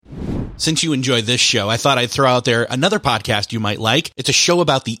Since you enjoy this show, I thought I'd throw out there another podcast you might like. It's a show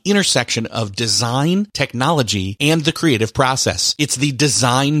about the intersection of design, technology, and the creative process. It's the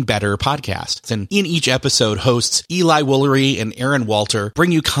Design Better podcast. And in each episode, hosts Eli Woolery and Aaron Walter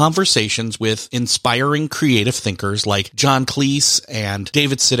bring you conversations with inspiring creative thinkers like John Cleese and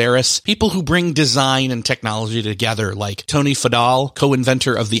David Sedaris, people who bring design and technology together like Tony Fadal,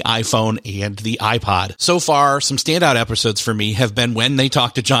 co-inventor of the iPhone and the iPod. So far, some standout episodes for me have been when they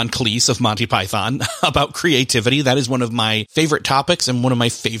talk to John Cleese of Monty Python about creativity. That is one of my favorite topics and one of my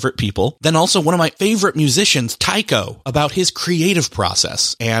favorite people. Then also one of my favorite musicians, Tycho, about his creative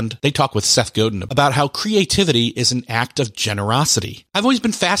process. And they talk with Seth Godin about how creativity is an act of generosity. I've always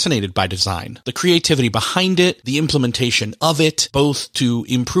been fascinated by design, the creativity behind it, the implementation of it, both to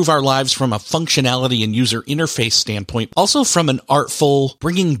improve our lives from a functionality and user interface standpoint, also from an artful,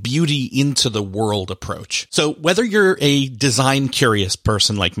 bringing beauty into the world approach. So whether you're a design curious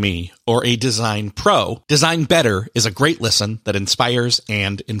person like me or a design pro, Design Better is a great listen that inspires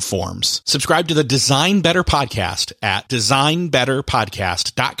and informs. Subscribe to the Design Better podcast at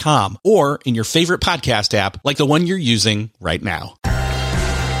designbetterpodcast.com or in your favorite podcast app like the one you're using right now.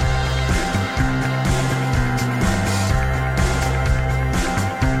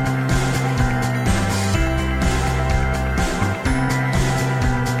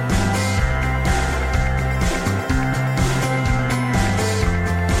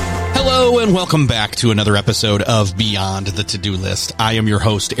 Hello and welcome back to another episode of Beyond the To-Do List. I am your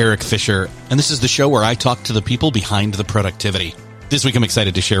host, Eric Fisher, and this is the show where I talk to the people behind the productivity. This week I'm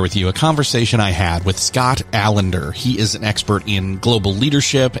excited to share with you a conversation I had with Scott Allender. He is an expert in global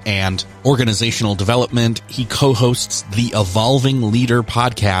leadership and organizational development. He co-hosts the Evolving Leader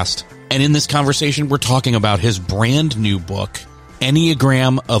podcast. And in this conversation, we're talking about his brand new book,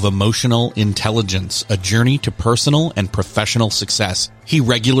 Enneagram of Emotional Intelligence, a journey to personal and professional success. He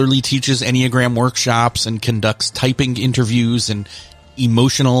regularly teaches Enneagram workshops and conducts typing interviews and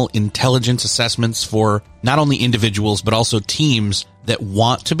emotional intelligence assessments for not only individuals, but also teams that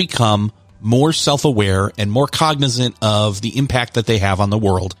want to become more self-aware and more cognizant of the impact that they have on the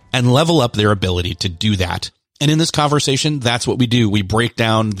world and level up their ability to do that. And in this conversation, that's what we do. We break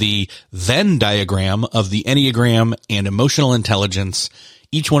down the Venn diagram of the Enneagram and emotional intelligence,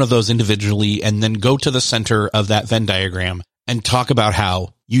 each one of those individually, and then go to the center of that Venn diagram and talk about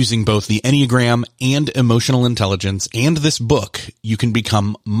how, using both the Enneagram and emotional intelligence and this book, you can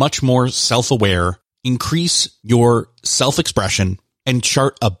become much more self-aware, increase your self-expression, and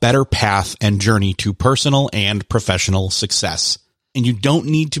chart a better path and journey to personal and professional success. And you don't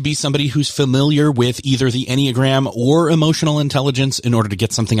need to be somebody who's familiar with either the Enneagram or emotional intelligence in order to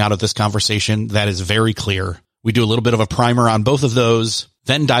get something out of this conversation. That is very clear. We do a little bit of a primer on both of those,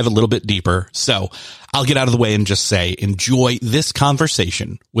 then dive a little bit deeper. So I'll get out of the way and just say, enjoy this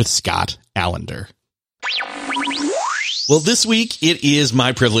conversation with Scott Allender. Well, this week it is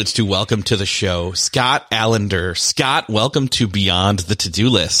my privilege to welcome to the show Scott Allender. Scott, welcome to Beyond the To-Do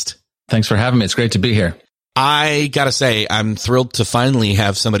List. Thanks for having me. It's great to be here. I gotta say, I'm thrilled to finally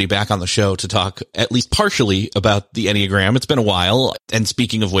have somebody back on the show to talk at least partially about the Enneagram. It's been a while. And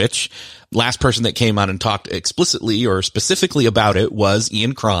speaking of which, last person that came on and talked explicitly or specifically about it was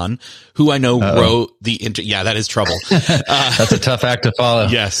Ian Cron, who I know wrote the yeah, that is trouble. That's a tough act to follow.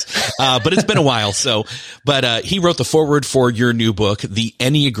 Yes. But it's been a while. But he wrote the foreword for your new book, The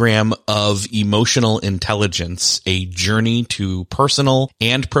Enneagram of Emotional Intelligence, a journey to personal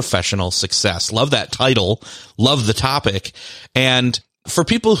and professional success. Love that title. Love the topic. And for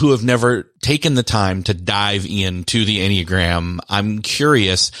people who have never taken the time to dive into the Enneagram, I'm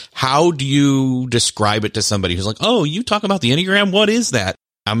curious, how do you describe it to somebody who's like, oh, you talk about the Enneagram? What is that?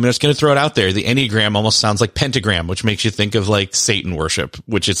 I'm just going to throw it out there. The Enneagram almost sounds like pentagram, which makes you think of like Satan worship,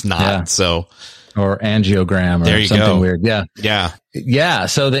 which it's not. Yeah. So, or angiogram or something weird. Yeah. Yeah. Yeah.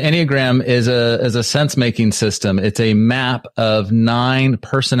 So the Enneagram is a sense making system. It's a map of 9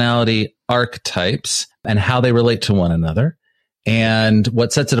 personality archetypes and how they relate to one another. And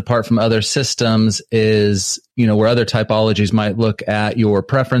what sets it apart from other systems is, where other typologies might look at your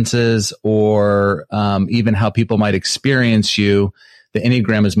preferences or even how people might experience you, the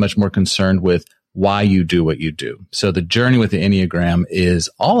Enneagram is much more concerned with why you do what you do. So the journey with the Enneagram is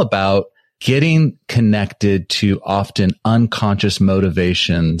all about getting connected to often unconscious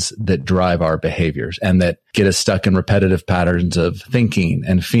motivations that drive our behaviors and that get us stuck in repetitive patterns of thinking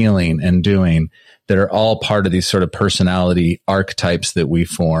and feeling and doing that are all part of these sort of personality archetypes that we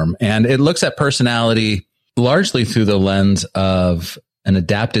form. And it looks at personality largely through the lens of an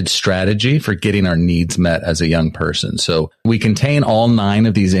adapted strategy for getting our needs met as a young person. So we contain all 9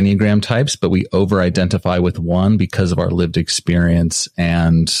 of these Enneagram types, but we over-identify with one because of our lived experience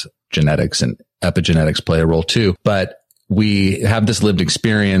and genetics and epigenetics play a role too. But we have this lived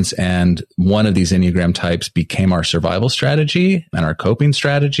experience, and one of these Enneagram types became our survival strategy and our coping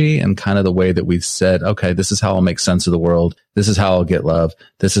strategy, and kind of the way that we said, okay, this is how I'll make sense of the world. This is how I'll get love.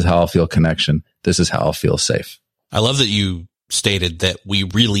 This is how I'll feel connection. This is how I'll feel safe. I love that you stated that we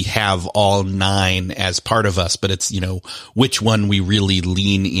really have all 9 as part of us, but it's, which one we really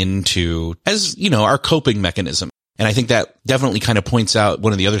lean into as, our coping mechanism. And I think that definitely kind of points out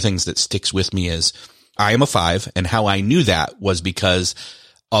one of the other things that sticks with me is I am a 5, and how I knew that was because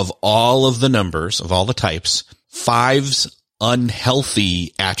of all of the numbers, of all the types, 5's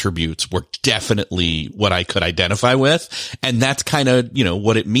unhealthy attributes were definitely what I could identify with. And that's kind of,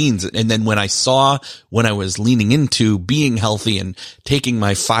 what it means. And then when I was leaning into being healthy and taking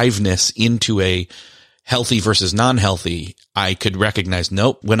my 5-ness into a healthy versus non-healthy, I could recognize,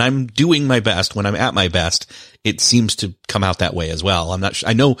 nope, when I'm doing my best, when I'm at my best, it seems to come out that way as well. I'm not sure.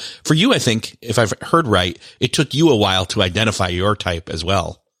 I know for you, I think if I've heard right, it took you a while to identify your type as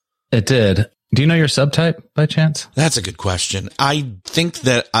well. It did. Do you know your subtype by chance? That's a good question. I think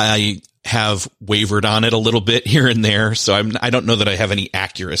that I have wavered on it a little bit here and there. So I don't know that I have any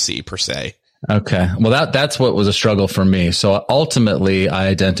accuracy per se. Okay. Well, that's what was a struggle for me. So ultimately I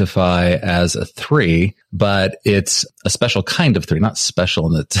identify as a 3, but it's a special kind of 3, not special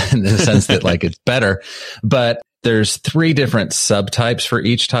in the sense that like it's better, but there's 3 different subtypes for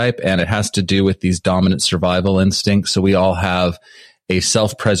each type, and it has to do with these dominant survival instincts. So we all have a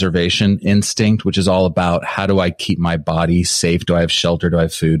self-preservation instinct, which is all about how do I keep my body safe? Do I have shelter? Do I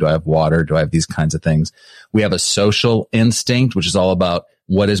have food? Do I have water? Do I have these kinds of things? We have a social instinct, which is all about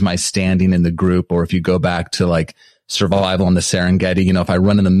what is my standing in the group? Or if you go back to like survival in the Serengeti, if I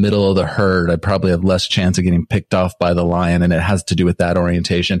run in the middle of the herd, I probably have less chance of getting picked off by the lion. And it has to do with that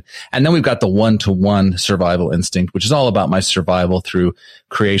orientation. And then we've got the 1-to-1 survival instinct, which is all about my survival through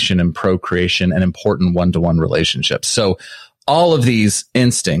creation and procreation and important 1-to-1 relationships. So all of these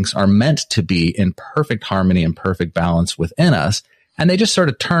instincts are meant to be in perfect harmony and perfect balance within us. And they just sort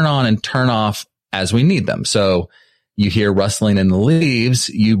of turn on and turn off as we need them. So you hear rustling in the leaves,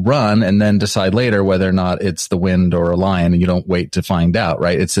 you run and then decide later whether or not it's the wind or a lion, and you don't wait to find out,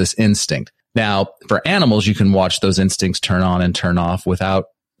 right? It's this instinct. Now, for animals, you can watch those instincts turn on and turn off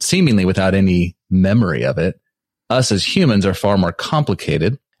seemingly without any memory of it. Us as humans are far more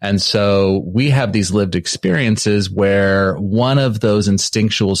complicated. And so we have these lived experiences where one of those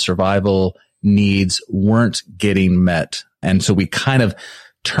instinctual survival needs weren't getting met. And so we kind of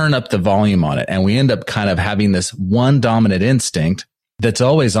turn up the volume on it, and we end up kind of having this one dominant instinct that's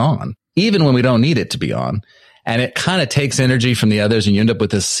always on, even when we don't need it to be on. And it kind of takes energy from the others, and you end up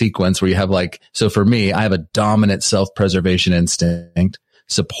with this sequence where you have so for me, I have a dominant self-preservation instinct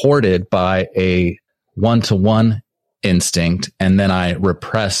supported by a 1-to-1 instinct, and then I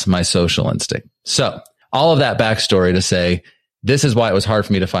repress my social instinct. So all of that backstory to say, this is why it was hard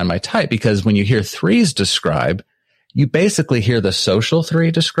for me to find my type, because when you hear 3s described, you basically hear the social 3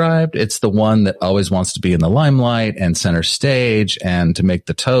 described. It's the one that always wants to be in the limelight and center stage and to make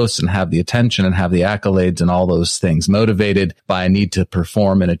the toast and have the attention and have the accolades and all those things, motivated by a need to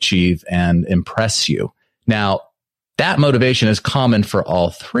perform and achieve and impress you. Now, that motivation is common for all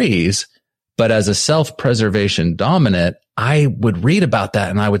 3s, but as a self-preservation dominant, I would read about that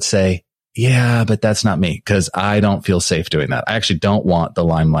and I would say, yeah, but that's not me, because I don't feel safe doing that. I actually don't want the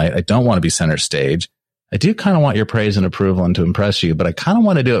limelight. I don't want to be center stage. I do kind of want your praise and approval and to impress you, but I kind of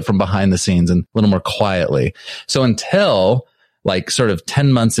want to do it from behind the scenes and a little more quietly. So until sort of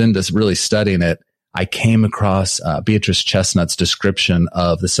 10 months into really studying it, I came across Beatrice Chestnut's description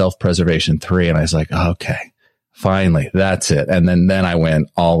of the self-preservation 3. And I was like, okay, finally, that's it. And then I went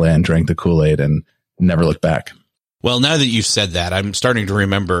all in, drank the Kool-Aid, and never looked back. Well, now that you've said that, I'm starting to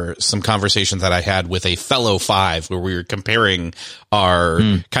remember some conversations that I had with a fellow 5 where we were comparing our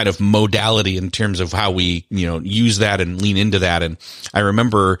kind of modality in terms of how we, use that and lean into that. And I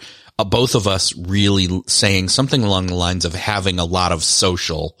remember both of us really saying something along the lines of having a lot of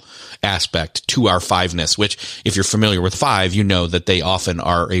social aspect to our 5-ness, which if you're familiar with 5, you know that they often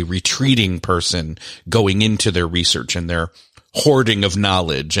are a retreating person going into their research and their hoarding of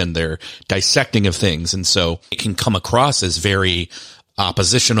knowledge and their dissecting of things. And so it can come across as very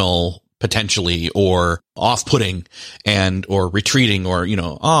oppositional potentially, or off-putting or retreating or,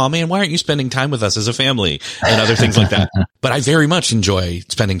 oh man, why aren't you spending time with us as a family and other things like that. But I very much enjoy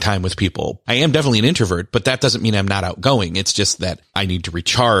spending time with people. I am definitely an introvert, but that doesn't mean I'm not outgoing. It's just that I need to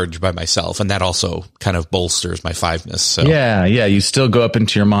recharge by myself. And that also kind of bolsters my fiveness. So yeah. You still go up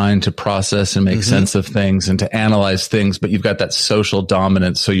into your mind to process and make sense of things and to analyze things, but you've got that social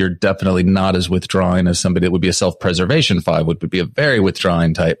dominance. So you're definitely not as withdrawing as somebody that would be a self-preservation 5, would be a very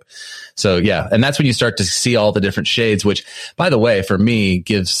withdrawing type. So yeah. And that's when you start to see all the different shades, which, by the way, for me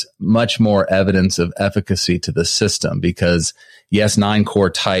gives much more evidence of efficacy to the system, because yes, 9 core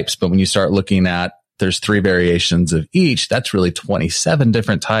types, but when you start looking at there's 3 variations of each, that's really 27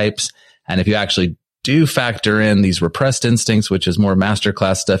 different types. And if you actually do factor in these repressed instincts, which is more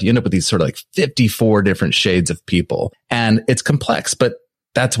masterclass stuff, you end up with these sort of like 54 different shades of people. And it's complex, but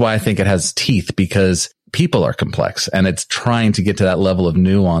that's why I think it has teeth, because people are complex and it's trying to get to that level of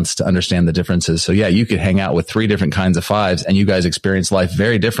nuance to understand the differences. So yeah, you could hang out with 3 different kinds of 5s and you guys experience life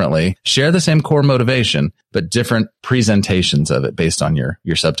very differently, share the same core motivation, but different presentations of it based on your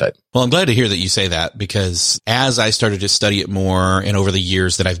subtype. Well, I'm glad to hear that you say that, because as I started to study it more and over the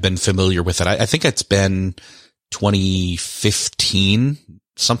years that I've been familiar with it, I think it's been 2015,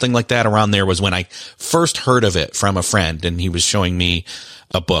 something like that. Around there was when I first heard of it from a friend, and he was showing me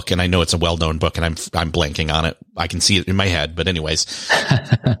a book, and I know it's a well-known book and I'm blanking on it. I can see it in my head, but anyways,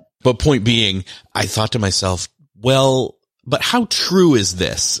 but point being, I thought to myself, well, but how true is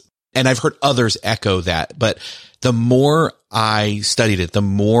this? And I've heard others echo that, but the more I studied it, the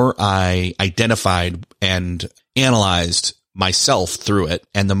more I identified and analyzed myself through it.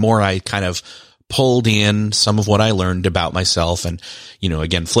 And the more I kind of pulled in some of what I learned about myself and,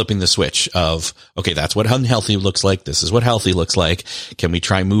 again, flipping the switch of, okay, that's what unhealthy looks like. This is what healthy looks like. Can we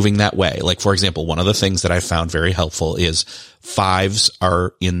try moving that way? Like, for example, one of the things that I found very helpful is 5s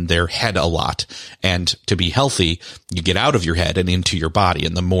are in their head a lot. And to be healthy, you get out of your head and into your body.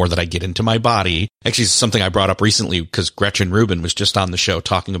 And the more that I get into my body, actually it's something I brought up recently because Gretchen Rubin was just on the show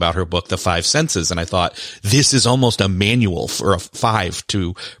talking about her book, The 5 Senses. And I thought this is almost a manual for a 5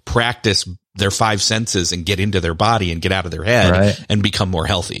 to practice their 5 senses and get into their body and get out of their head and become more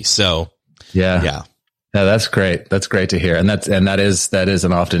healthy. So yeah. No, that's great. That's great to hear. And that is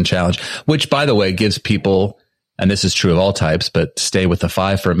an often challenge, which, by the way, gives people, and this is true of all types, but stay with the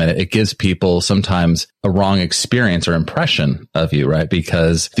 5 for a minute. It gives people sometimes a wrong experience or impression of you, right?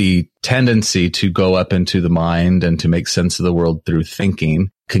 Because the tendency to go up into the mind and to make sense of the world through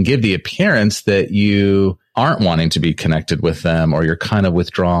thinking can give the appearance that you aren't wanting to be connected with them, or you're kind of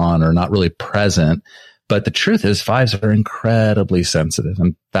withdrawn or not really present. But the truth is 5s are incredibly sensitive.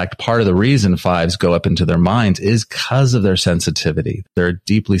 In fact, part of the reason 5s go up into their minds is because of their sensitivity. They're a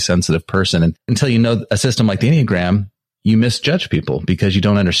deeply sensitive person. And until you know a system like the Enneagram, you misjudge people because you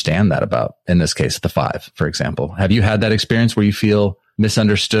don't understand that about, in this case, the 5, for example. Have you had that experience where you feel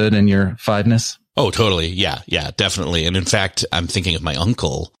misunderstood in your 5-ness? Oh, totally. Yeah, definitely. And in fact, I'm thinking of my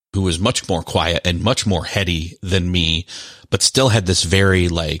uncle, who was much more quiet and much more heady than me, but still had this very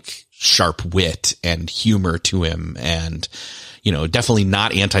sharp wit and humor to him, and definitely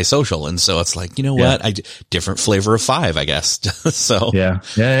not antisocial. And so it's like, what? Different flavor of 5, I guess. So yeah.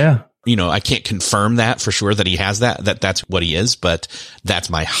 I can't confirm that for sure that he has that's what he is, but that's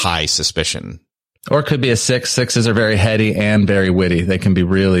my high suspicion. Or it could be a 6. 6s are very heady and very witty. They can be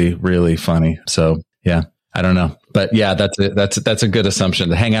really, really funny. So yeah, I don't know. But yeah, that's a good assumption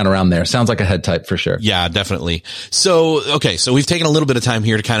to hang out around there. Sounds like a head type for sure. Yeah, definitely. So, okay. So we've taken a little bit of time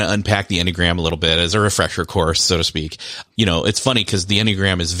here to kind of unpack the Enneagram a little bit as a refresher course, so to speak. It's funny because the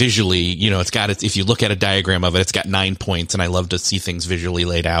Enneagram is visually, if you look at a diagram of it, it's got 9 points, and I love to see things visually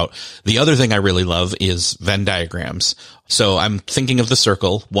laid out. The other thing I really love is Venn diagrams. So I'm thinking of the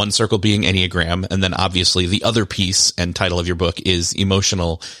circle, one circle being Enneagram, and then obviously the other piece and title of your book is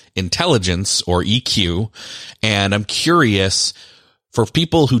Emotional Intelligence, or EQ. And I'm curious, for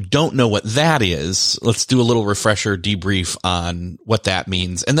people who don't know what that is, let's do a little refresher debrief on what that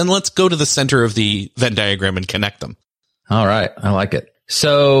means. And then let's go to the center of the Venn diagram and connect them. All right. I like it.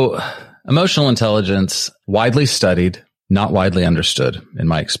 So emotional intelligence, widely studied, not widely understood in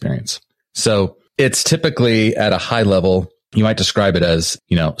my experience. So it's typically at a high level, you might describe it as,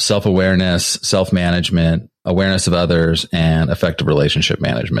 self-awareness, self-management, awareness of others, and effective relationship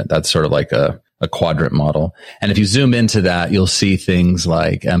management. That's sort of like a quadrant model. And if you zoom into that, you'll see things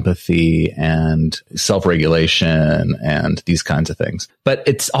like empathy and self-regulation and these kinds of things. But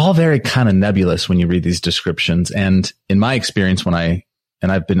it's all very kind of nebulous when you read these descriptions. And in my experience,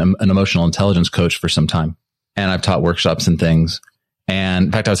 I've been an emotional intelligence coach for some time, and I've taught workshops and things. And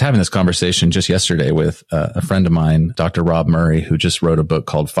in fact, I was having this conversation just yesterday with a friend of mine, Dr. Rob Murray, who just wrote a book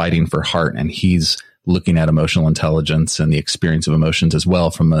called Fighting for Heart. And he's looking at emotional intelligence and the experience of emotions as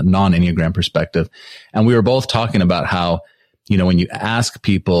well from a non-Enneagram perspective. And we were both talking about how, when you ask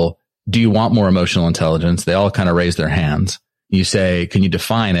people, do you want more emotional intelligence? They all kind of raise their hands. You say, can you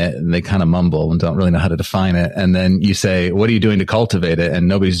define it? And they kind of mumble and don't really know how to define it. And then you say, what are you doing to cultivate it? And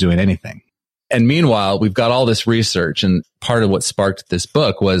nobody's doing anything. And meanwhile, we've got all this research. And part of what sparked this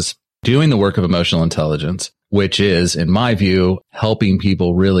book was doing the work of emotional intelligence, which is, in my view, helping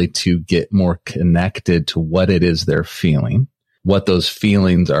people really to get more connected to what it is they're feeling, what those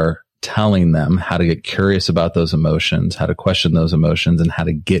feelings are telling them, how to get curious about those emotions, how to question those emotions, and how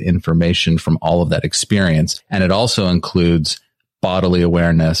to get information from all of that experience. And it also includes bodily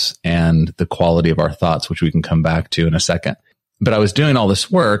awareness and the quality of our thoughts, which we can come back to in a second. But I was doing all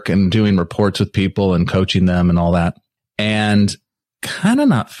this work and doing reports with people and coaching them and all that, and kind of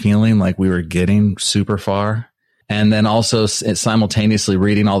not feeling like we were getting super far. And then also simultaneously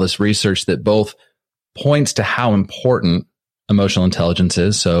reading all this research that both points to how important emotional intelligence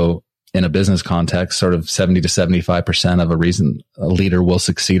is. So in a business context, sort of 70 to 75% of a reason a leader will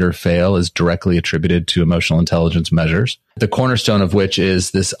succeed or fail is directly attributed to emotional intelligence measures. The cornerstone of which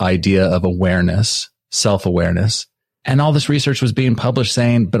is this idea of awareness, self-awareness. And all this research was being published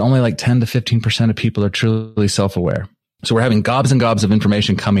saying, but only like 10 to 15% of people are truly self-aware. So we're having gobs and gobs of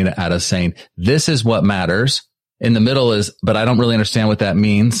information coming at us saying, this is what matters. In the middle is, but I don't really understand what that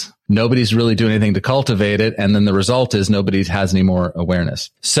means. Nobody's really doing anything to cultivate it. And then the result is nobody has any more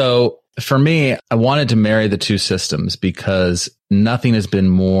awareness. So for me, I wanted to marry the two systems because nothing has been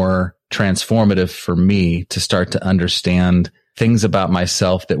more transformative for me to start to understand things about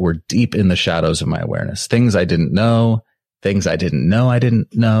myself that were deep in the shadows of my awareness. Things I didn't know, things I didn't know I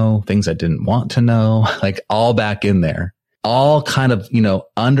didn't know, things I didn't want to know, like all back in there, all kind of,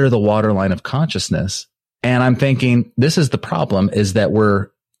 under the waterline of consciousness. And I'm thinking, this is the problem, is that we're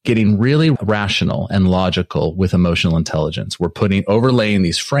getting really rational and logical with emotional intelligence. We're overlaying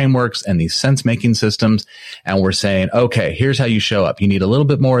these frameworks and these sense-making systems, and we're saying, okay, here's how you show up. You need a little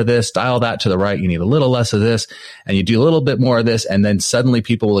bit more of this, dial that to the right. You need a little less of this, and you do a little bit more of this, and then suddenly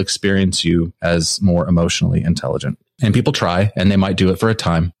people will experience you as more emotionally intelligent. And people try, and they might do it for a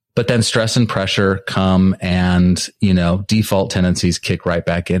time. But then stress and pressure come and, default tendencies kick right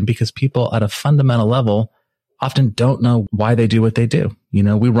back in because people at a fundamental level often don't know why they do what they do.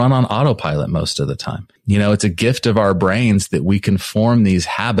 We run on autopilot most of the time. It's a gift of our brains that we can form these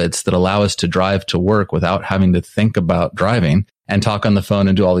habits that allow us to drive to work without having to think about driving and talk on the phone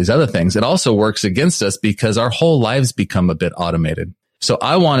and do all these other things. It also works against us because our whole lives become a bit automated. So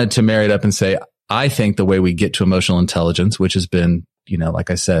I wanted to marry it up and say, I think the way we get to emotional intelligence, which has been,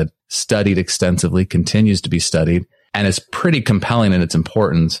 like I said, studied extensively, continues to be studied, and is pretty compelling in its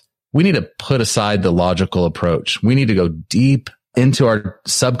importance. We need to put aside the logical approach. We need to go deep into our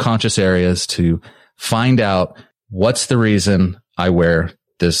subconscious areas to find out what's the reason I wear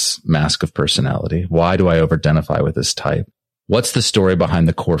this mask of personality. Why do I over-identify with this type? What's the story behind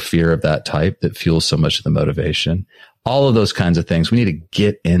the core fear of that type that fuels so much of the motivation? All of those kinds of things. We need to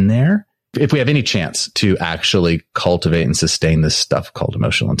get in there if we have any chance to actually cultivate and sustain this stuff called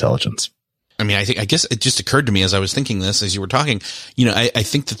emotional intelligence. I guess it just occurred to me as I was thinking this, as you were talking, I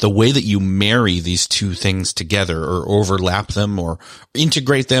think that the way that you marry these two things together or overlap them or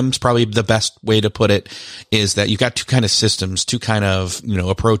integrate them is probably the best way to put it, is that you've got two kind of systems, two kind of,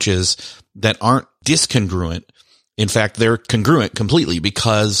 approaches that aren't discongruent. In fact, they're congruent completely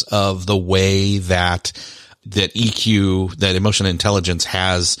because of the way that EQ, that emotional intelligence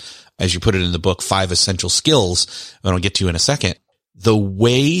has, as you put it in the book, 5 essential skills, that I'll get to in a second. The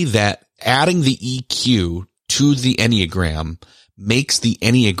way that adding the EQ to the Enneagram makes the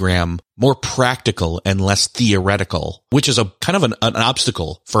Enneagram more practical and less theoretical, which is a kind of an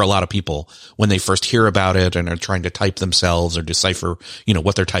obstacle for a lot of people when they first hear about it and are trying to type themselves or decipher,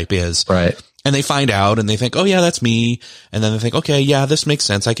 what their type is. Right. And they find out and they think, oh yeah, that's me. And then they think, okay, yeah, this makes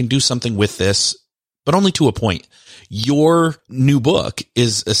sense. I can do something with this, but only to a point. Your new book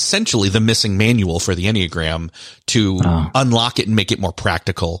is essentially the missing manual for the Enneagram to unlock it and make it more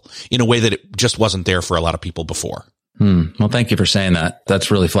practical in a way that it just wasn't there for a lot of people before. Well, thank you for saying that.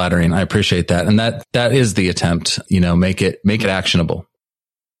 That's really flattering. I appreciate that. And that is the attempt, make it actionable.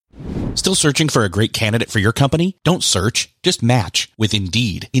 Still searching for a great candidate for your company? Don't search, just match with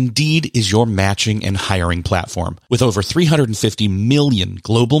Indeed. Indeed is your matching and hiring platform with over 350 million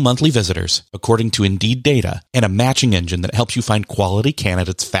global monthly visitors, according to Indeed data, and a matching engine that helps you find quality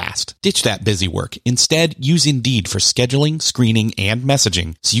candidates fast. Ditch that busy work. Instead, use Indeed for scheduling, screening, and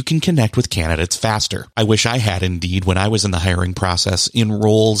messaging so you can connect with candidates faster. I wish I had Indeed when I was in the hiring process in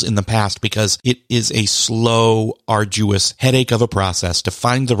roles in the past because it is a slow, arduous headache of a process to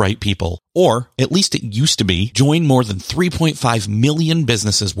find the right people Or, at least it used to be, join more than 3.5 million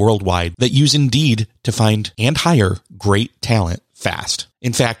businesses worldwide that use Indeed to find and hire great talent fast.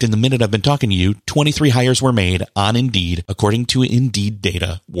 In fact, in the minute I've been talking to you, 23 hires were made on Indeed, according to Indeed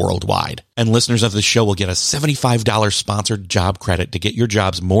data worldwide. And listeners of the show will get a $75 sponsored job credit to get your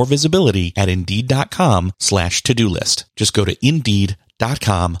jobs more visibility at Indeed.com/to-do list. Just go to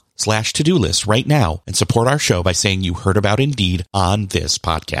Indeed.com/to-do list right now and support our show by saying you heard about Indeed on this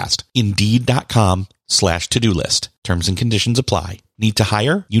podcast. Indeed.com/to-do list. Terms and conditions apply. Need to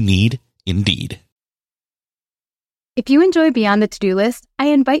hire? You need Indeed. If you enjoy Beyond the To-Do List, I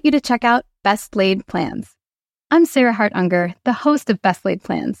invite you to check out Best Laid Plans. I'm Sarah Hart Unger, the host of Best Laid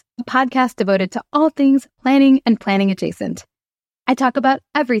Plans, a podcast devoted to all things planning and planning adjacent. I talk about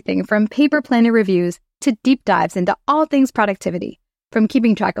everything from paper planner reviews to deep dives into all things productivity, from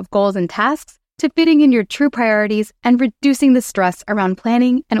keeping track of goals and tasks to fitting in your true priorities and reducing the stress around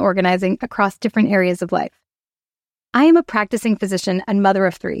planning and organizing across different areas of life. I am a practicing physician and mother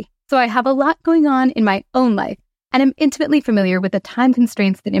of 3, so I have a lot going on in my own life and am intimately familiar with the time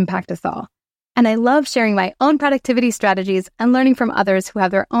constraints that impact us all. And I love sharing my own productivity strategies and learning from others who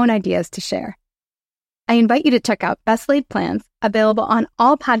have their own ideas to share. I invite you to check out Best Laid Plans, available on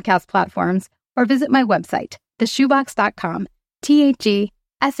all podcast platforms, or visit my website, theshoebox.com,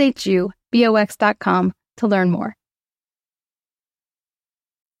 THESHUBOX.com, to learn more.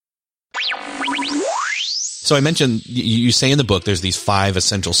 So I mentioned, you say in the book, there's these 5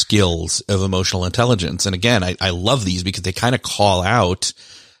 essential skills of emotional intelligence. And again, I love these because they kind of call out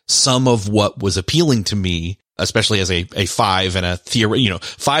some of what was appealing to me, especially as a 5 and a theory.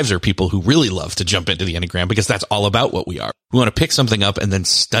 5s are people who really love to jump into the Enneagram because that's all about what we are. We want to pick something up and then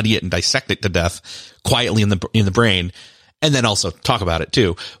study it and dissect it to death quietly in the brain. And then also talk about it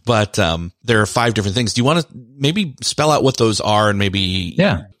too. But there are 5 different things. Do you want to maybe spell out what those are and maybe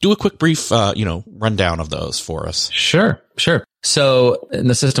do a quick brief rundown of those for us? Sure. So in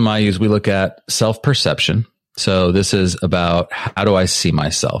the system I use, we look at self-perception. So this is about how do I see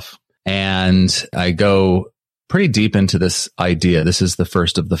myself? And I go pretty deep into this idea. This is the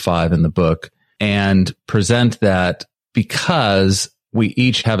first of the 5 in the book, and present that because we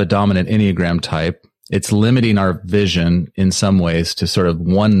each have a dominant Enneagram type, it's limiting our vision in some ways to sort of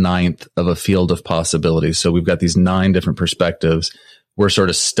 1/9 of a field of possibilities. So we've got these 9 different perspectives. We're sort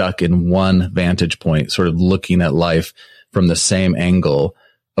of stuck in one vantage point, sort of looking at life from the same angle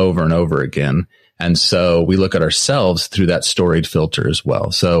over and over again. And so we look at ourselves through that storied filter as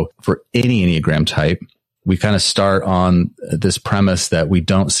well. So for any Enneagram type, we kind of start on this premise that we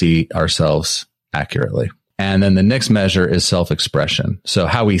don't see ourselves accurately. And then the next measure is self-expression. So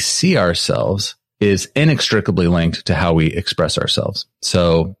how we see ourselves is inextricably linked to how we express ourselves.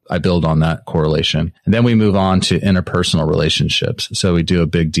 So I build on that correlation. And then we move on to interpersonal relationships. So we do a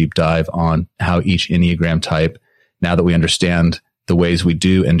big deep dive on how each Enneagram type, now that we understand the ways we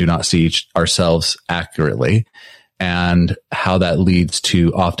do and do not see ourselves accurately, and how that leads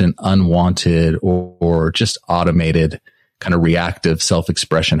to often unwanted or just automated kind of reactive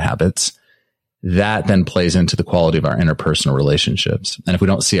self-expression habits. That then plays into the quality of our interpersonal relationships. And if we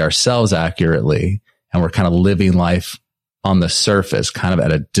don't see ourselves accurately and we're kind of living life on the surface, kind of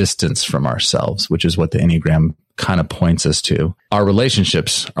at a distance from ourselves, which is what the Enneagram kind of points us to, our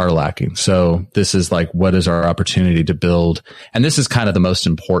relationships are lacking. So this is like, what is our opportunity to build? And this is kind of the most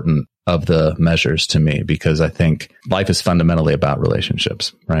important of the measures to me, because I think life is fundamentally about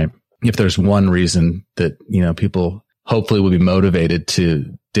relationships, right? If there's one reason that, people hopefully will be motivated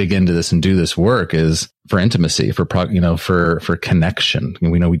to dig into this and do this work, is for intimacy, for connection.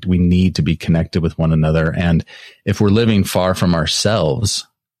 We know we need to be connected with one another. And if we're living far from ourselves,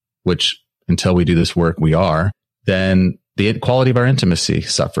 which until we do this work, we are, then the quality of our intimacy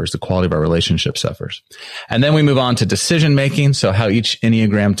suffers. The quality of our relationship suffers. And then we move on to decision making. So how each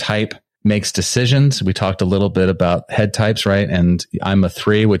Enneagram type makes decisions. We talked a little bit about head types, right? And I'm a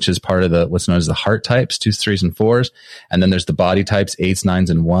 3, which is part of the what's known as the heart types, 2s, 3s, and 4s. And then there's the body types, 8s,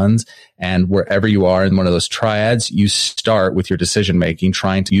 9s, and 1s. And wherever you are in one of those triads, you start with your decision making,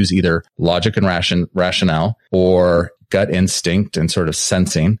 trying to use either logic and rationale, or gut instinct and sort of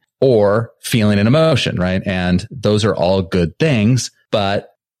sensing, or feeling and emotion, right? And those are all good things, but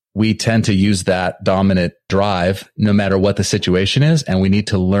we tend to use that dominant drive no matter what the situation is. And we need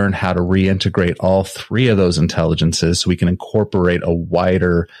to learn how to reintegrate all 3 of those intelligences so we can incorporate a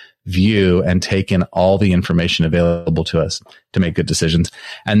wider view and take in all the information available to us to make good decisions.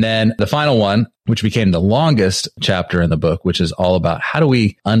 And then the final one, which became the longest chapter in the book, which is all about how do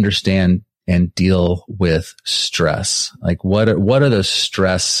we understand and deal with stress? Like what are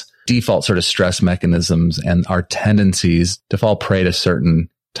the default sort of stress mechanisms and our tendencies to fall prey to certain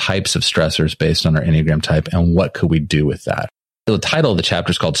types of stressors based on our Enneagram type, and what could we do with that? The title of the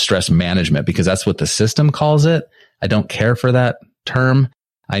chapter is called Stress Management because that's what the system calls it. I don't care for that term.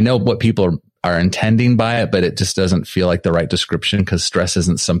 I know what people are intending by it, but it just doesn't feel like the right description because stress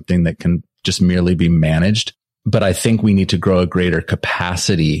isn't something that can just merely be managed. But I think we need to grow a greater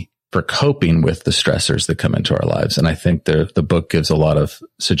capacity for coping with the stressors that come into our lives. And I think the book gives a lot of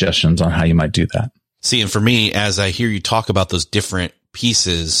suggestions on how you might do that. See, and for me, as I hear you talk about those different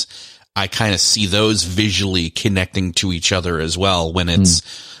pieces, I kind of see those visually connecting to each other as well when it's,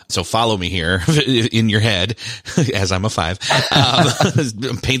 so follow me here in your head as I'm a 5,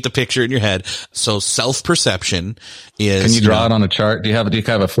 paint the picture in your head. So self-perception is, can you draw it on a chart? Do you have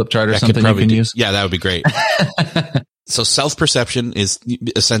a flip chart or something you can use? Yeah, that would be great. So self-perception is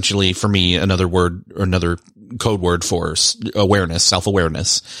essentially for me another word or another code word for awareness,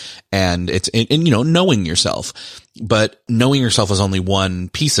 self-awareness. And it's, knowing yourself, but knowing yourself is only one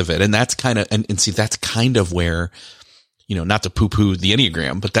piece of it. And that's kind of, and see, that's kind of where, not to poo-poo the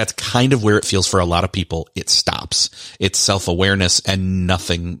Enneagram, but that's kind of where it feels for a lot of people. It stops. It's self-awareness and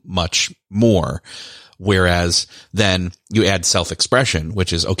nothing much more. Whereas then you add self-expression,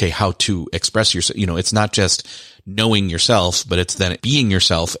 which is, okay, how to express yourself. It's not just knowing yourself, but it's then being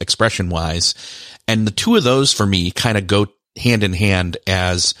yourself expression wise. And the two of those for me kind of go hand in hand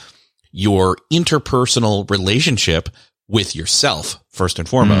as your interpersonal relationship with yourself first and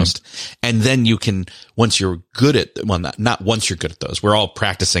foremost. And then you can, once you're good at, well, not once you're good at those, we're all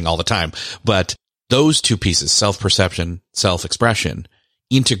practicing all the time, but those two pieces, self-perception, self-expression,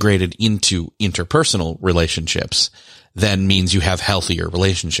 integrated into interpersonal relationships, then means you have healthier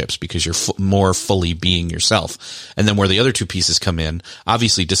relationships because you're more fully being yourself. And then where the other two pieces come in,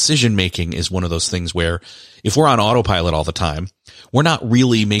 obviously decision making is one of those things where if we're on autopilot all the time, we're not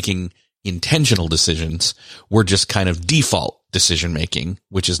really making intentional decisions. We're just kind of default decision making,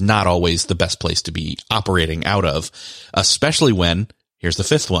 which is not always the best place to be operating out of, especially when, here's the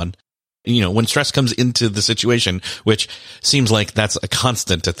fifth one, when stress comes into the situation, which seems like that's a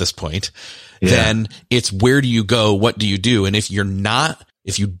constant at this point, then it's where do you go? What do you do? And if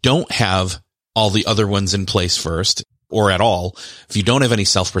you don't have all the other ones in place first or at all, if you don't have any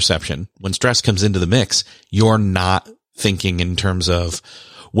self-perception, when stress comes into the mix, you're not thinking in terms of,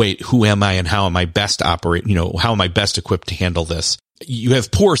 wait, who am I and how am I best operate? How am I best equipped to handle this? You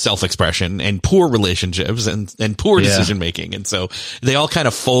have poor self-expression and poor relationships and poor decision making. And so they all kind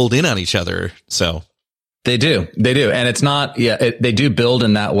of fold in on each other. So they do. And it's not, they do build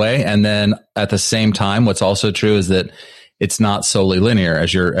in that way. And then at the same time, what's also true is that it's not solely linear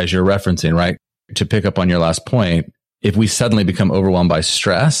as you're referencing, right? To pick up on your last point, if we suddenly become overwhelmed by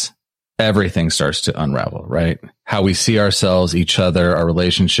stress, everything starts to unravel, right? How we see ourselves, each other, our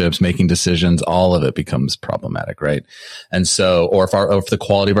relationships, making decisions, all of it becomes problematic, right? And so, or if the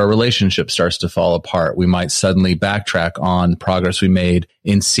quality of our relationship starts to fall apart, we might suddenly backtrack on progress we made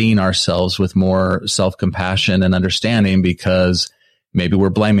in seeing ourselves with more self-compassion and understanding because maybe we're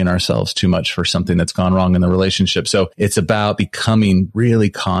blaming ourselves too much for something that's gone wrong in the relationship. So it's about becoming really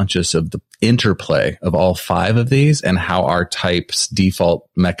conscious of the interplay of all 5 of these and how our types default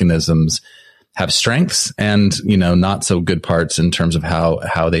mechanisms have strengths and, not so good parts in terms of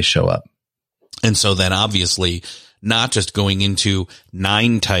how they show up. And so then obviously not just going into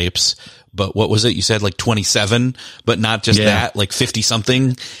 9 types, but what was it? You said like 27, but not just that, like 50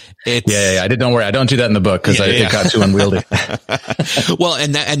 something. I did. Don't worry. I don't do that in the book because it got too unwieldy. Well,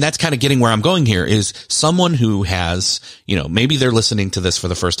 and that's kind of getting where I'm going here is someone who has, maybe they're listening to this for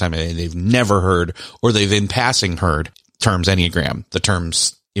the first time and they've never heard, or they've in passing heard terms Enneagram, the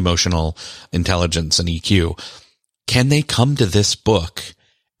terms emotional intelligence and EQ. Can they come to this book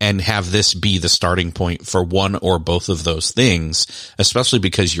and have this be the starting point for one or both of those things, especially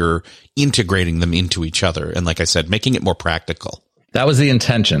because you're integrating them into each other? And like I said, making it more practical. That was the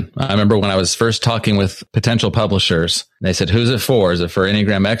intention. I remember when I was first talking with potential publishers, they said, who's it for? Is it for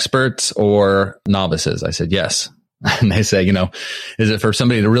Enneagram experts or novices? I said, yes. And they say, is it for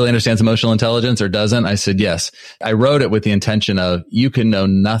somebody that really understands emotional intelligence or doesn't? I said, yes. I wrote it with the intention of you can know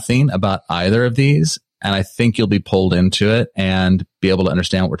nothing about either of these. And I think you'll be pulled into it and be able to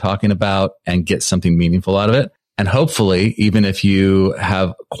understand what we're talking about and get something meaningful out of it. And hopefully, even if you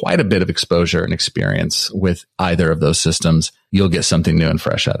have quite a bit of exposure and experience with either of those systems, you'll get something new and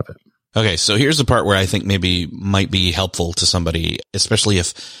fresh out of it. Okay, so here's the part where I think maybe might be helpful to somebody, especially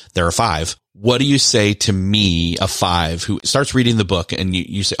if they're a 5. What do you say to me, a 5, who starts reading the book and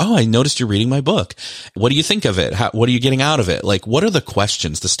you say, oh, I noticed you're reading my book. What do you think of it? What are you getting out of it? Like, what are the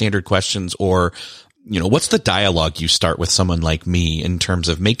questions, the standard questions, or, what's the dialogue you start with someone like me in terms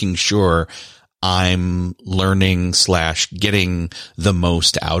of making sure I'm learning / getting the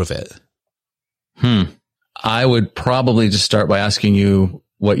most out of it? I would probably just start by asking you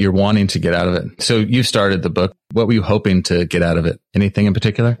what you're wanting to get out of it. So you started the book. What were you hoping to get out of it? Anything in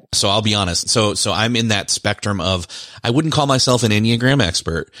particular? So I'll be honest. So I'm in that spectrum of, I wouldn't call myself an Enneagram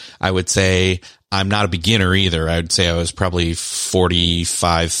expert. I would say I'm not a beginner either. I would say I was probably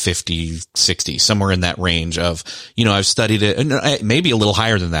 45, 50, 60, somewhere in that range of, I've studied it, maybe a little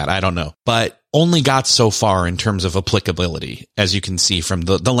higher than that. I don't know, but only got so far in terms of applicability, as you can see from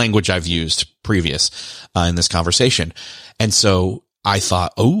the language I've used previous in this conversation. And so I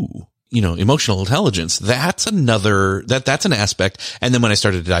thought, emotional intelligence, that's that's an aspect. And then when I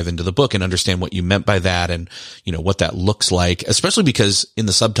started to dive into the book and understand what you meant by that and, what that looks like, especially because in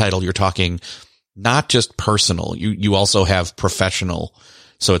the subtitle, you're talking not just personal, you also have professional.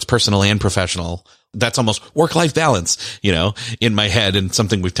 So it's personal and professional. That's almost work-life balance, in my head, and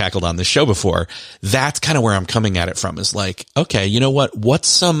something we've tackled on this show before. That's kind of where I'm coming at it from, is like, okay, you know what? What's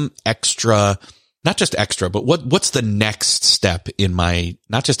some extra, not just extra, but what's the next step in my,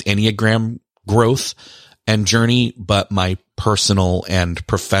 not just Enneagram growth and journey, but my personal and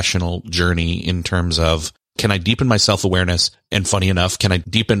professional journey in terms of, can I deepen my self-awareness? And funny enough, can I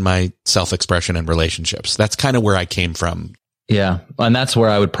deepen my self-expression and relationships? That's kind of where I came from. Yeah. And that's where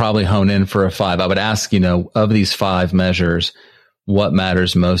I would probably hone in for a 5. I would ask, of these 5 measures, what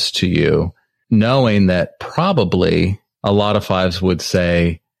matters most to you? Knowing that probably a lot of 5s would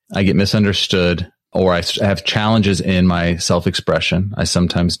say, I get misunderstood, or I have challenges in my self-expression. I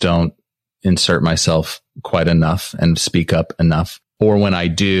sometimes don't insert myself quite enough and speak up enough. Or when I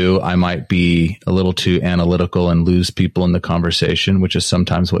do, I might be a little too analytical and lose people in the conversation, which is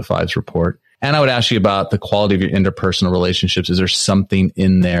sometimes what 5s report. And I would ask you about the quality of your interpersonal relationships. Is there something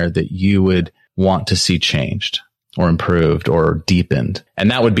in there that you would want to see changed or improved or deepened?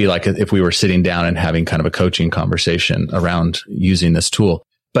 And that would be like if we were sitting down and having kind of a coaching conversation around using this tool.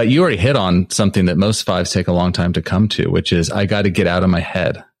 But you already hit on something that most 5s take a long time to come to, which is I got to get out of my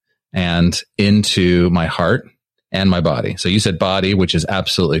head and into my heart and my body. So you said body, which is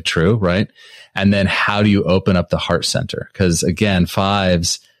absolutely true, right? And then how do you open up the heart center? Because again,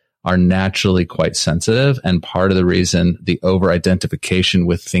 5s are naturally quite sensitive. And part of the reason the over-identification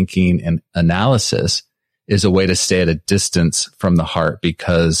with thinking and analysis is a way to stay at a distance from the heart,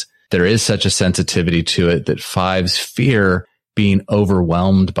 because there is such a sensitivity to it that 5s fear being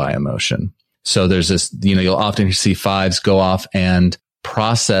overwhelmed by emotion. So there's this, you'll often see 5s go off and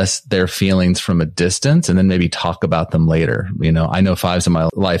process their feelings from a distance and then maybe talk about them later. I know 5s in my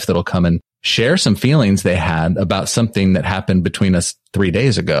life that'll come and share some feelings they had about something that happened between us 3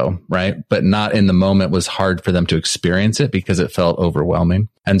 days ago, right? But not in the moment, was hard for them to experience it because it felt overwhelming.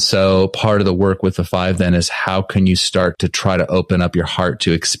 And so part of the work with the 5 then is how can you start to try to open up your heart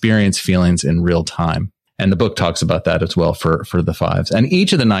to experience feelings in real time? And the book talks about that as well for the 5s. And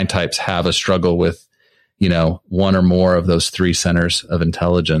each of the 9 types have a struggle with, one or more of those 3 centers of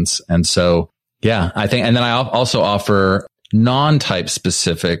intelligence. And so, yeah, I think, and then I also offer non-type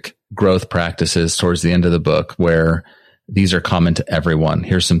specific growth practices towards the end of the book where these are common to everyone.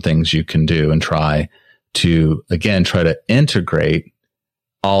 Here's some things you can do and try to integrate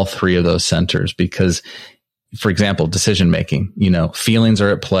all 3 of those centers. Because, for example, decision making, feelings are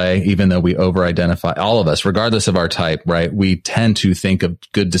at play, even though we over-identify, all of us, regardless of our type, right? We tend to think of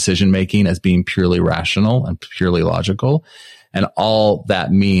good decision making as being purely rational and purely logical. And all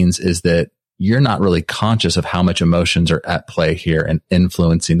that means is that you're not really conscious of how much emotions are at play here and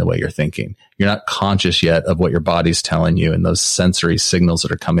influencing the way you're thinking. You're not conscious yet of what your body's telling you and those sensory signals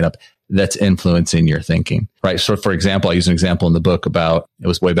that are coming up that's influencing your thinking, right? So for example, I use an example in the book about, it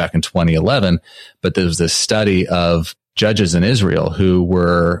was way back in 2011, but there was this study of judges in Israel who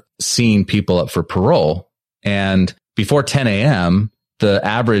were seeing people up for parole. And before 10 a.m., the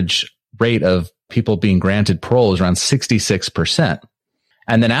average rate of people being granted parole is around 66%.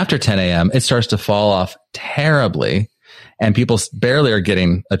 And then after 10 a.m., it starts to fall off terribly. And people barely are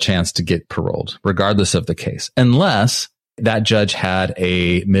getting a chance to get paroled, regardless of the case, unless that judge had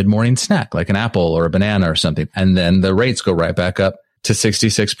a mid-morning snack, like an apple or a banana or something. And then the rates go right back up to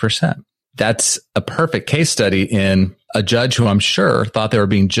 66%. That's a perfect case study in a judge who I'm sure thought they were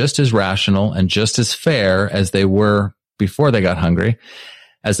being just as rational and just as fair as they were before they got hungry,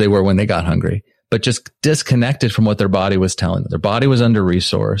 as they were when they got hungry, but just disconnected from what their body was telling them. Their body was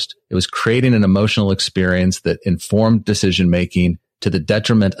under-resourced. It was creating an emotional experience that informed decision-making to the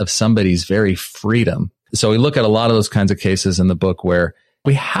detriment of somebody's very freedom. So we look at a lot of those kinds of cases in the book where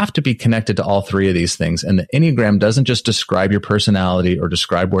we have to be connected to all 3 of these things. And the Enneagram doesn't just describe your personality or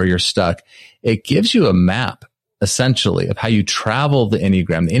describe where you're stuck. It gives you a map essentially of how you travel the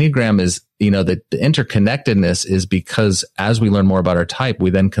Enneagram. The Enneagram is, the interconnectedness is because as we learn more about our type,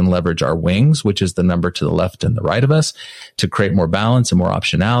 we then can leverage our wings, which is the number to the left and the right of us, to create more balance and more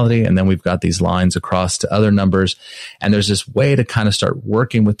optionality. And then we've got these lines across to other numbers. And there's this way to kind of start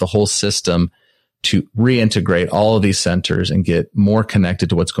working with the whole system to reintegrate all of these centers and get more connected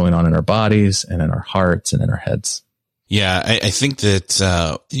to what's going on in our bodies and in our hearts and in our heads. Yeah, I think that,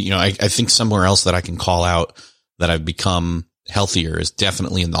 I think somewhere else that I can call out that I've become healthier is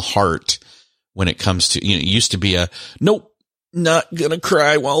definitely in the heart when it comes to, it used to be nope, not gonna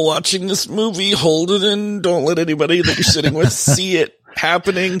cry while watching this movie. Hold it in. Don't let anybody that you're sitting with see it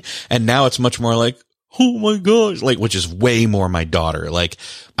happening. And now it's much more like, oh my gosh, which is way more my daughter. Like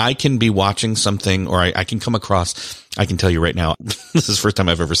I can be watching something or I can come across, I can tell you right now, this is the first time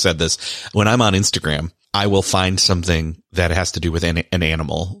I've ever said this. When I'm on Instagram, I will find something that has to do with an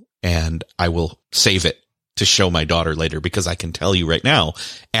animal and I will save it to show my daughter later, because I can tell you right now,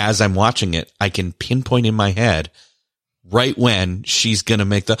 as I'm watching it, I can pinpoint in my head right when she's going to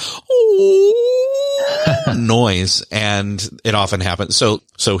make the noise, and it often happens. So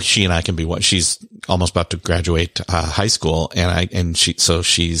she and I can be she's almost about to graduate high school,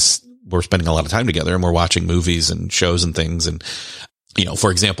 we're spending a lot of time together and we're watching movies and shows and things. And, for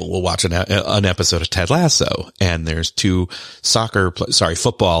example, we'll watch an episode of Ted Lasso, and there's two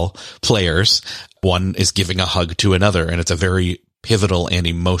football players. One is giving a hug to another, and it's a very pivotal and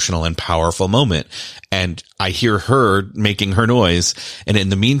emotional and powerful moment. And I hear her making her noise. And in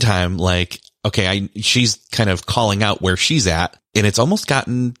the meantime, she's kind of calling out where she's at, and it's almost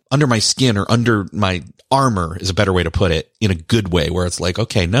gotten under my skin or under my armor is a better way to put it, in a good way, where it's like,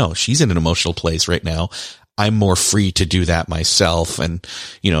 okay, no, she's in an emotional place right now. I'm more free to do that myself. And,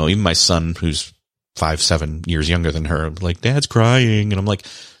 even my son, who's 5-7 years younger than her, like, Dad's crying. And I'm like,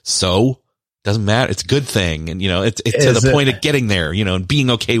 so doesn't matter. It's a good thing. And, it's to the point of getting there, and being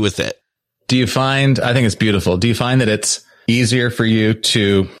okay with it. Do you find, I think it's beautiful. Do you find that it's easier for you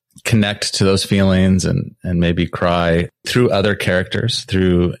to connect to those feelings and maybe cry through other characters,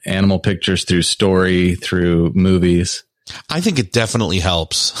 through animal pictures, through story, through movies? I think it definitely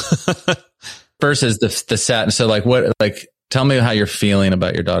helps. Versus the sadness. So tell me how you're feeling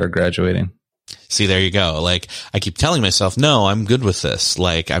about your daughter graduating. See, there you go. I keep telling myself, no, I'm good with this.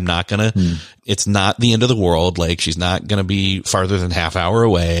 I'm not gonna, it's not the end of the world. She's not gonna be farther than half hour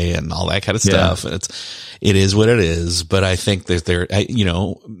away and all that kind of stuff. Yeah. It is what it is. But I think that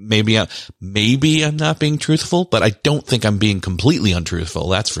maybe I'm not being truthful, but I don't think I'm being completely untruthful.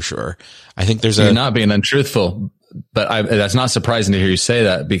 That's for sure. I think you're not being untruthful, but that's not surprising to hear you say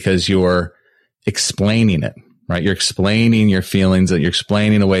that, because you're explaining it. Right. You're explaining your feelings, that you're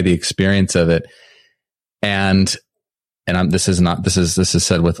explaining away the experience of it. And this is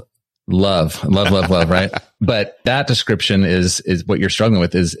said with love, right? But that description is what you're struggling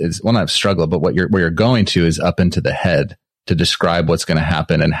with is well, not struggle, but where you're going to is up into the head to describe what's going to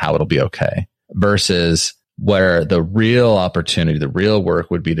happen and how it'll be okay, versus where the real opportunity, the real work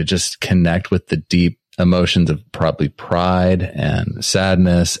would be to just connect with the deep emotions of probably pride and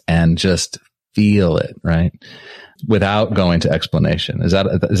sadness and just feel it, right? Without going to explanation. Is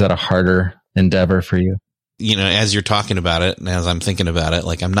that a harder endeavor for you? As you're talking about it and as I'm thinking about it,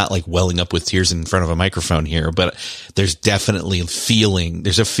 I'm not welling up with tears in front of a microphone here, but there's definitely a feeling.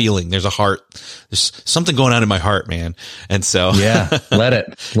 There's a heart. There's something going on in my heart, man. And so yeah, let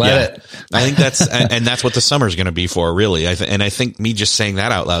it. I think that's what the summer is going to be for, really. I think me just saying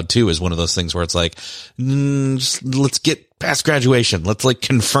that out loud too is one of those things where it's let's get past graduation. Let's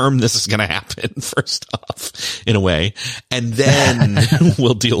confirm this is going to happen first off, in a way, and then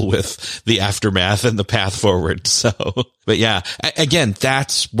we'll deal with the aftermath and the path forward. So, but yeah, again,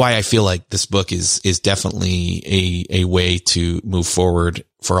 that's why I feel like this book is definitely a way to move forward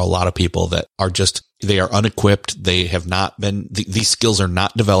for a lot of people that are they are unequipped. They have not been, these skills are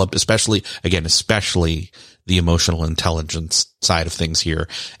not developed, especially the emotional intelligence side of things here.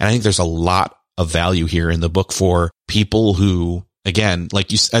 And I think there's a lot of value here in the book for people who, again,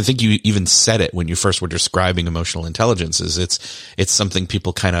 I think you even said it when you first were describing emotional intelligence, is it's something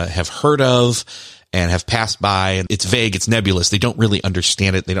people kind of have heard of and have passed by, and it's vague, it's nebulous. They don't really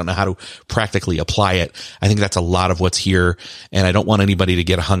understand it. They don't know how to practically apply it. I think that's a lot of what's here. And I don't want anybody to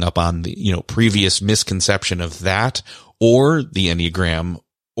get hung up on the, previous misconception of that or the Enneagram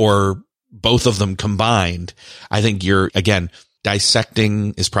or both of them combined. I think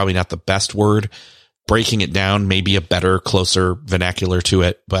dissecting is probably not the best word. Breaking it down may be a better, closer vernacular to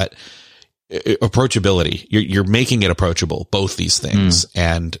it, but approachability, you're making it approachable, both these things,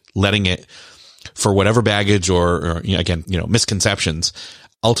 and letting it, for whatever baggage or misconceptions,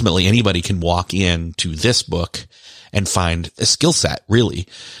 ultimately anybody can walk into this book and find a skill set, really,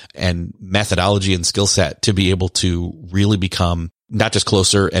 and methodology and skill set to be able to really become not just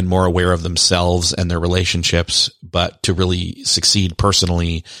closer and more aware of themselves and their relationships, but to really succeed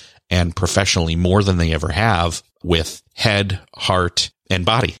personally and professionally more than they ever have with head, heart, and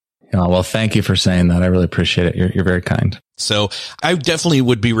body. Oh, well, thank you for saying that. I really appreciate it. You're very kind. So I definitely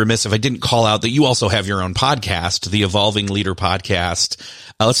would be remiss if I didn't call out that you also have your own podcast, the Evolving Leader Podcast.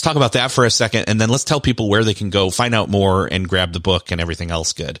 Let's talk about that for a second, and then let's tell people where they can go find out more and grab the book and everything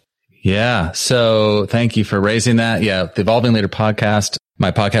else good. Yeah. So thank you for raising that. Yeah. The Evolving Leader Podcast,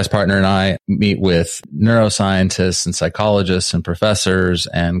 my podcast partner and I meet with neuroscientists and psychologists and professors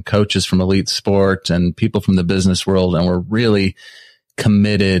and coaches from elite sport and people from the business world. And we're really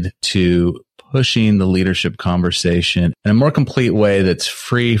committed to pushing the leadership conversation in a more complete way that's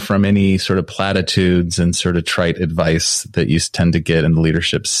free from any sort of platitudes and sort of trite advice that you tend to get in the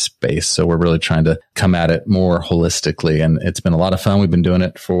leadership space. So we're really trying to come at it more holistically. And it's been a lot of fun. We've been doing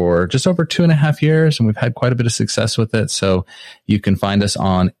it for just over 2.5 years, and we've had quite a bit of success with it. So you can find us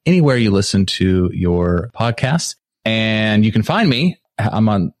on anywhere you listen to your podcasts. And you can find me. I'm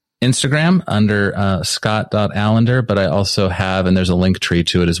on Instagram under Scott.Allender, but I also have, and there's a link tree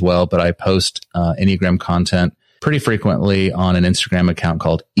to it as well, but I post Enneagram content pretty frequently on an Instagram account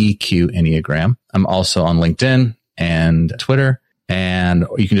called EQ Enneagram. I'm also on LinkedIn and Twitter, and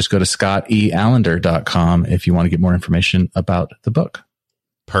you can just go to scotteallender.com if you want to get more information about the book.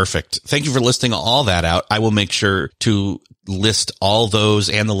 Perfect. Thank you for listing all that out. I will make sure to list all those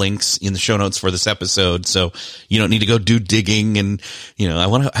and the links in the show notes for this episode. So you don't need to go do digging. And, I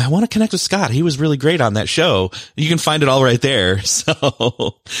want to connect with Scott. He was really great on that show. You can find it all right there.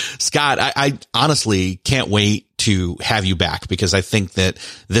 So Scott, I honestly can't wait to have you back, because I think that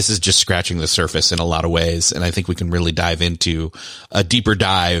this is just scratching the surface in a lot of ways. And I think we can really dive into a deeper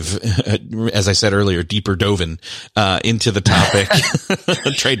dive, as I said earlier, deeper dovin, into the topic,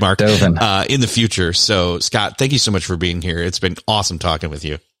 trademark, in the future. So Scott, thank you so much for being here. It's been awesome talking with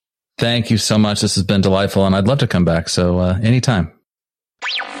you. Thank you so much. This has been delightful, and I'd love to come back. So, anytime.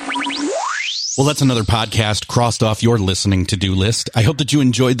 Well, that's another podcast crossed off your listening to-do list. I hope that you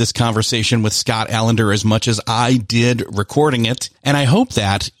enjoyed this conversation with Scott Allender as much as I did recording it. And I hope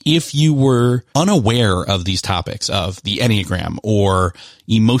that if you were unaware of these topics of the Enneagram or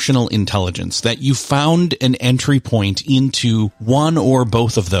emotional intelligence, that you found an entry point into one or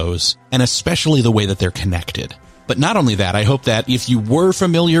both of those, and especially the way that they're connected. But not only that, I hope that if you were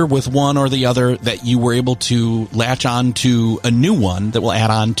familiar with one or the other, that you were able to latch on to a new one that will add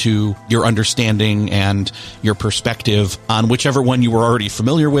on to your understanding and your perspective on whichever one you were already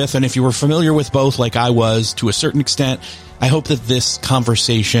familiar with. And if you were familiar with both, like I was to a certain extent, I hope that this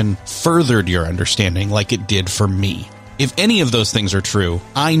conversation furthered your understanding like it did for me. If any of those things are true,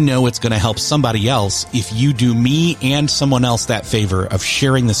 I know it's going to help somebody else if you do me and someone else that favor of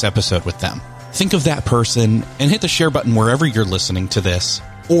sharing this episode with them. Think of that person and hit the share button wherever you're listening to this,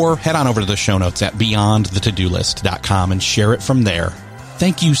 or head on over to the show notes at beyondthetodolist.com and share it from there.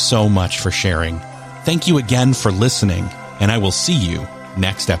 Thank you so much for sharing. Thank you again for listening, and I will see you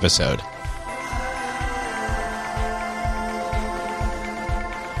next episode.